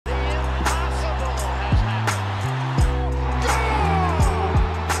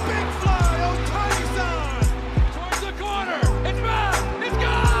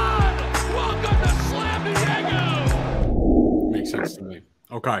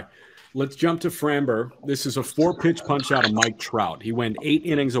Okay. Let's jump to Framber. This is a 4-pitch punch out of Mike Trout. He went 8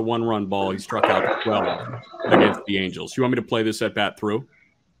 innings of 1-run ball. He struck out 12 against the Angels. You want me to play this at bat through?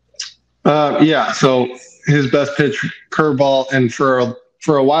 Yeah. So his best pitch, curveball, and for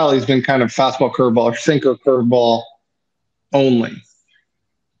a while he's been kind of fastball, curveball, sinker, curveball only.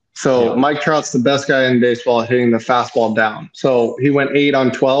 So Mike Trout's the best guy in baseball at hitting the fastball down. So he went 8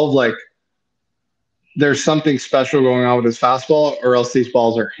 on 12. Like, there's something special going on with his fastball, or else these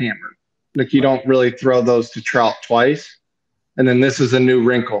balls are hammered. Like, you don't really throw those to Trout twice. And then this is a new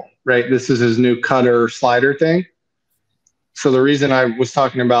wrinkle, right? This is his new cutter slider thing. So the reason I was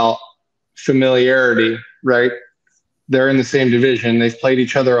talking about familiarity, right? They're in the same division. They've played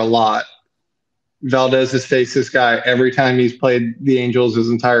each other a lot. Valdez has faced this guy every time he's played the Angels his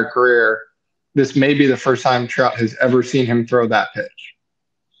entire career. This may be the first time Trout has ever seen him throw that pitch.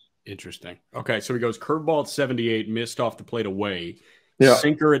 Interesting. Okay, so he goes curveball at 78, missed off the plate away. Yeah.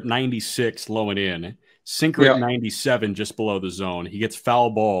 Sinker at 96, low and in. Sinker at 97, just below the zone. He gets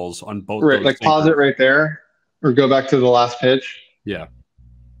foul balls on both. Right, like sinkers. Pause it right there, or go back to the last pitch. Yeah.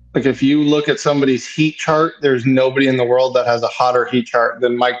 Like, if you look at somebody's heat chart, there's nobody in the world that has a hotter heat chart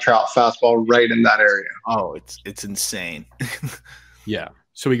than Mike Trout fastball right in that area. Oh, it's insane. Yeah.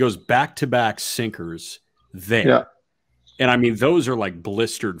 So he goes back-to-back sinkers there. Yeah. And, I mean, those are like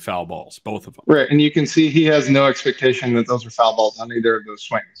blistered foul balls, both of them. Right, and you can see he has no expectation that those are foul balls on either of those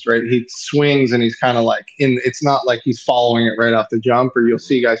swings, right? He swings, and he's kind of like, it's not like he's following it right off the jump, or you'll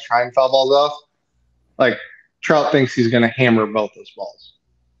see guys trying foul balls off. Like, Trout thinks he's going to hammer both those balls.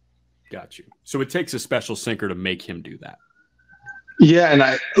 Got you. So it takes a special sinker to make him do that. Yeah, and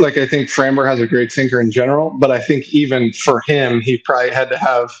I think Framber has a great sinker in general, but I think even for him, he probably had to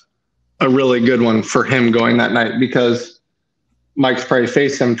have a really good one for him going that night, because Mike's probably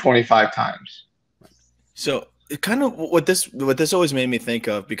faced him 25 times. So it kind of what this always made me think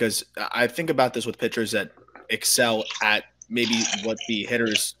of, because I think about this with pitchers that excel at maybe what the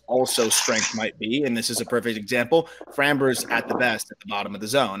hitter's also strength might be, and this is a perfect example. Framber's at the best at the bottom of the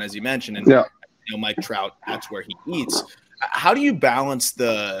zone, as you mentioned, and Mike Trout, that's where he eats. How do you balance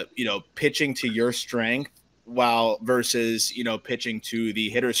the pitching to your strength while versus pitching to the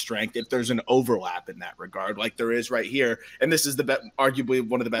hitter's strength if there's an overlap in that regard, like there is right here? And this is arguably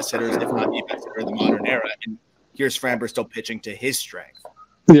one of the best hitters, if not the best hitter of the modern era, and here's Framber still pitching to his strength.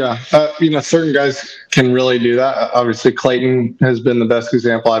 Yeah, certain guys can really do that. Obviously, Clayton has been the best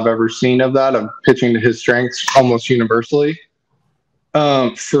example I've ever seen of that, of pitching to his strengths almost universally.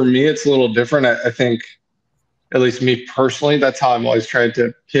 For me, it's a little different. I think, at least me personally, that's how I've always tried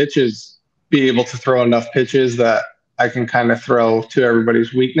to pitch, is be able to throw enough pitches that I can kind of throw to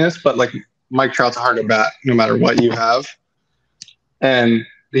everybody's weakness. But like, Mike Trout's hard to bat no matter what you have. And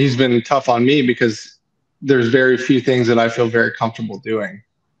he's been tough on me because there's very few things that I feel very comfortable doing.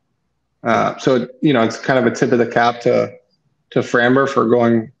 So, it's kind of a tip of the cap to Framber for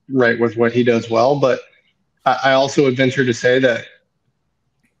going right with what he does well. But I also would venture to say that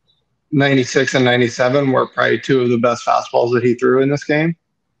 96 and 97 were probably two of the best fastballs that he threw in this game.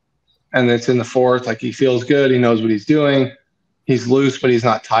 And it's in the fourth. Like, he feels good. He knows what he's doing. He's loose, but he's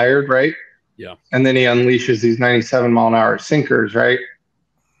not tired, right? Yeah. And then he unleashes these 97-mile-an-hour sinkers, right?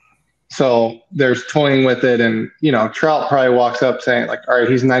 So there's toying with it. And, Trout probably walks up saying, like, all right,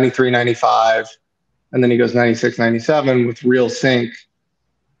 he's 93, 95. And then he goes 96, 97 with real sink.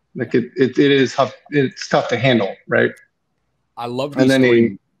 Like, it is tough. It's tough to handle, right? I love these. And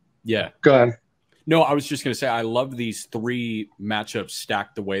then go ahead. No, I was just going to say, I love these three matchups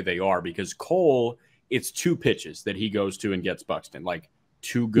stacked the way they are, because Cole, it's 2 pitches that he goes to and gets Buxton, like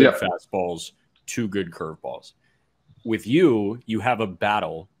 2 good fastballs, 2 good curveballs. With you have a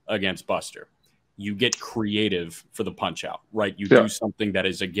battle against Buster. You get creative for the punch out, right? You do something that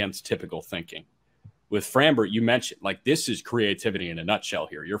is against typical thinking. With Framber, you mentioned, like, this is creativity in a nutshell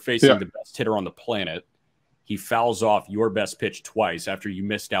here. You're facing the best hitter on the planet. He fouls off your best pitch twice after you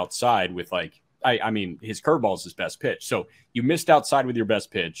missed outside with, like, I mean, his curveball is his best pitch. So you missed outside with your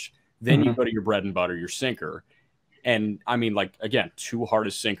best pitch. Then you go to your bread and butter, your sinker. And, I mean, like, again, 2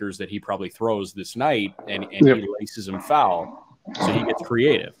 hardest sinkers that he probably throws this night, and he laces them foul. So he gets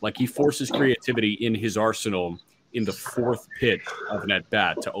creative. Like, he forces creativity in his arsenal in the 4th pitch of an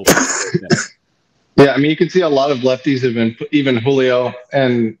at-bat to open it. Yeah, I mean, you can see a lot of lefties have been, even Julio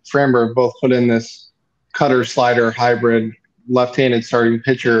and Framber have both put in this cutter slider hybrid left-handed starting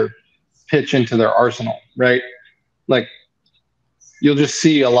pitcher pitch into their arsenal, right? Like, you'll just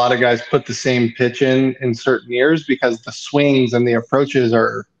see a lot of guys put the same pitch in certain years because the swings and the approaches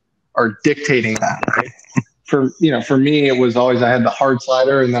are dictating that, right? For me, it was always, I had the hard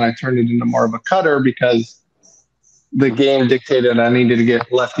slider, and then I turned it into more of a cutter because the game dictated I needed to get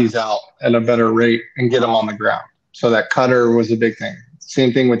lefties out at a better rate and get them on the ground. So that cutter was a big thing.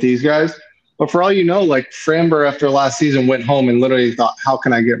 Same thing with these guys. But for all you know, like Framber after last season went home and literally thought, how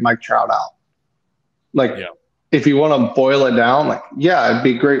can I get Mike Trout out? Like, if you want to boil it down, like, yeah, it'd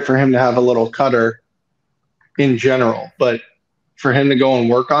be great for him to have a little cutter in general. But for him to go and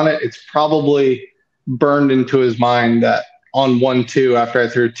work on it, it's probably burned into his mind that on 1-2, after I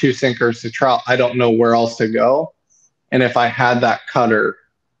threw 2 sinkers to Trout, I don't know where else to go. And if I had that cutter,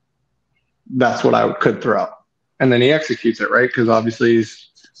 that's what I could throw. And then he executes it, right? Because obviously he's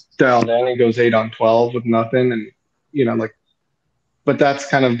dialed in. He goes 8 on 12 with nothing. And, you know, like, but that's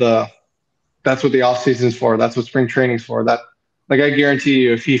kind of that's what the offseason is for. That's what spring training is for. That, like, I guarantee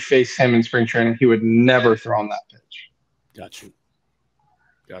you, if he faced him in spring training, he would never throw him that pitch. Got you.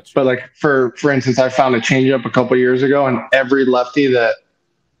 But, like, for instance, I found a changeup a couple years ago, and every lefty that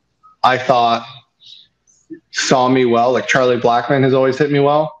I thought saw me well, like Charlie Blackmon has always hit me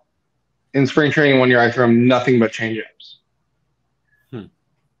well. In spring training one year, I threw him nothing but changeups.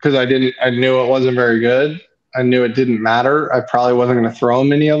 Because I knew it wasn't very good. I knew it didn't matter. I probably wasn't going to throw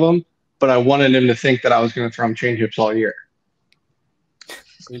him any of them, but I wanted him to think that I was going to throw him changeups all year.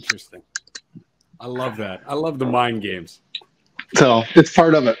 Interesting. I love that. I love the mind games. So it's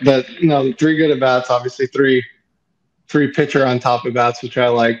part of it. But, you know, the 3 good at-bats, obviously three pitcher on top of bats, which I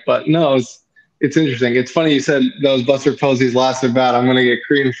like. But no, it's interesting. It's funny you said that was Buster Posey's last at-bat. I'm going to get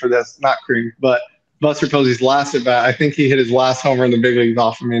creamed for this. Not creamed, but Buster Posey's last at-bat. I think he hit his last homer in the big leagues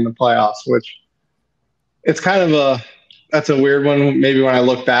off of me in the playoffs, which it's kind of that's a weird one. Maybe when I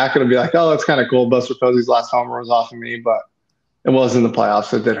look back, it'll be like, oh, that's kind of cool. Buster Posey's last homer was off of me, but it was in the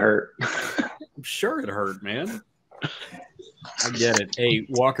playoffs. It did hurt. I'm sure it hurt, man. I get it. Hey,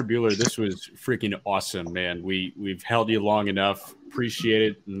 Walker Buehler, this was freaking awesome, man. We've held you long enough. Appreciate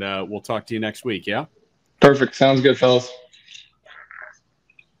it, and we'll talk to you next week, yeah? Perfect. Sounds good, fellas.